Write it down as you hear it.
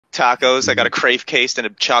Tacos. I got a crave case and a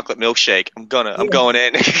chocolate milkshake. I'm going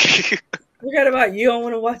in. Forgot about you. I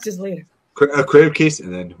want to watch this later. A crave case,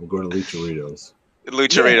 and then we'll go to Lucharitos.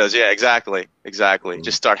 Lucharitos, yeah, exactly.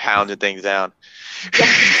 Just start hounding things down.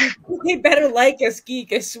 They better like us,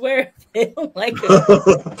 Geek. I swear, if they don't like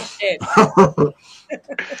us. Shit.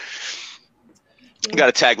 Got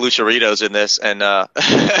to tag Lucharitos in this and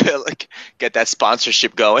like get that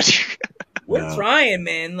sponsorship going. We're trying,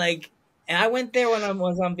 man. Like, and I went there when I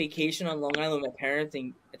was on vacation on Long Island with my parents,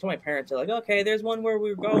 and I told my parents, they're like, "Okay, there's one where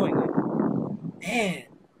we're going." Man,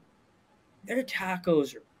 their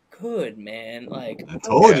tacos are good, man. Like I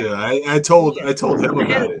told you, I told him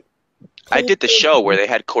about it. I did the show where they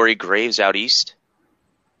had Corey Graves out east.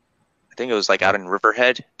 I think it was like out in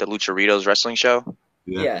Riverhead, the Lucharitos wrestling show.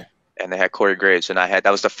 Yeah. And they had Corey Graves, and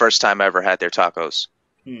that was the first time I ever had their tacos.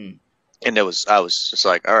 Hmm. And I was just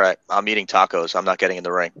like, all right, I'm eating tacos. I'm not getting in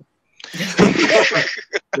the ring.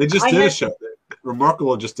 They just did a show.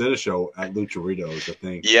 Remarkable just did a show at Lucharitos, I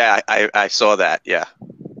think. Yeah, I saw that. Yeah.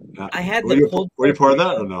 I had were you part of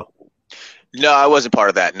that or no? No, I wasn't part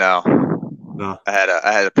of that. No. No. I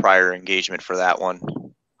had a prior engagement for that one.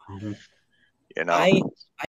 Mm-hmm. You know.